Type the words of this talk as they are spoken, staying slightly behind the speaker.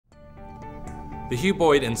The Hugh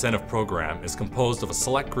Boyd Incentive Program is composed of a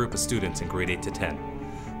select group of students in grade 8 to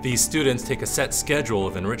 10. These students take a set schedule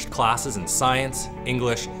of enriched classes in science,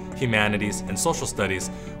 English, humanities, and social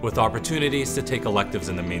studies with opportunities to take electives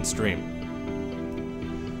in the mainstream.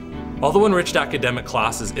 Although enriched academic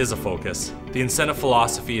classes is a focus, the incentive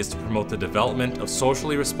philosophy is to promote the development of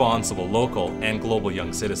socially responsible local and global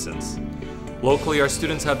young citizens. Locally, our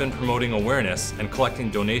students have been promoting awareness and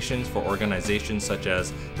collecting donations for organizations such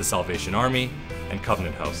as the Salvation Army and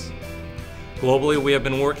Covenant House. Globally, we have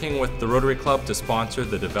been working with the Rotary Club to sponsor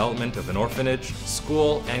the development of an orphanage,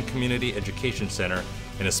 school, and community education center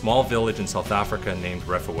in a small village in South Africa named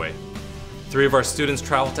Refaway. 3 of our students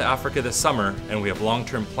travel to Africa this summer, and we have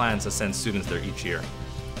long-term plans to send students there each year.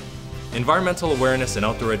 Environmental awareness and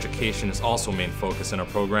outdoor education is also a main focus in our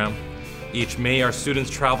program. Each May, our students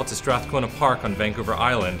travel to Strathcona Park on Vancouver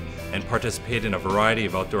Island and participate in a variety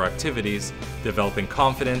of outdoor activities, developing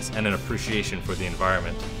confidence and an appreciation for the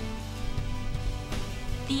environment.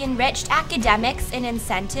 The enriched academics and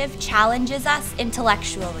incentive challenges us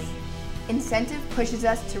intellectually. Incentive pushes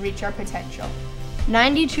us to reach our potential.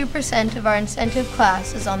 92% of our incentive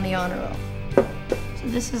class is on the honor roll. So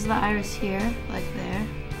this is the iris here, like there.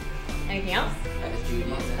 Anything else?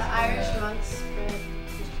 The Irish monks.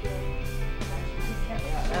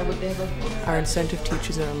 Our incentive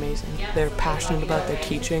teachers are amazing. They're passionate about their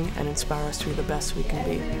teaching and inspire us to be the best we can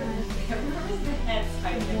be.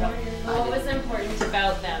 What was important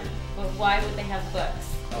about them? Why would they have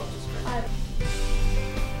books?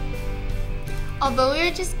 Although we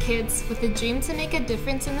are just kids with a dream to make a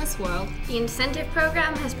difference in this world, the incentive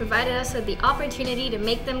program has provided us with the opportunity to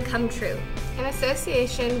make them come true. In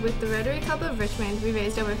association with the Rotary Club of Richmond, we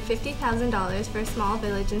raised over $50,000 for a small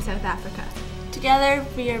village in South Africa. Together,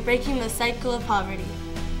 we are breaking the cycle of poverty.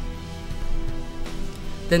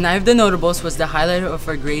 The Night of the Notables was the highlight of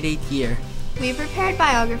our grade 8 year. We prepared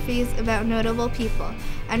biographies about notable people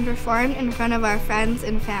and performed in front of our friends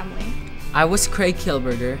and family. I was Craig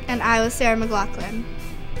Kilberger. And I was Sarah McLaughlin.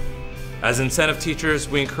 As incentive teachers,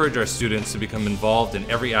 we encourage our students to become involved in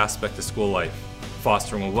every aspect of school life,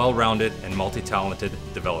 fostering a well-rounded and multi-talented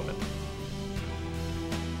development.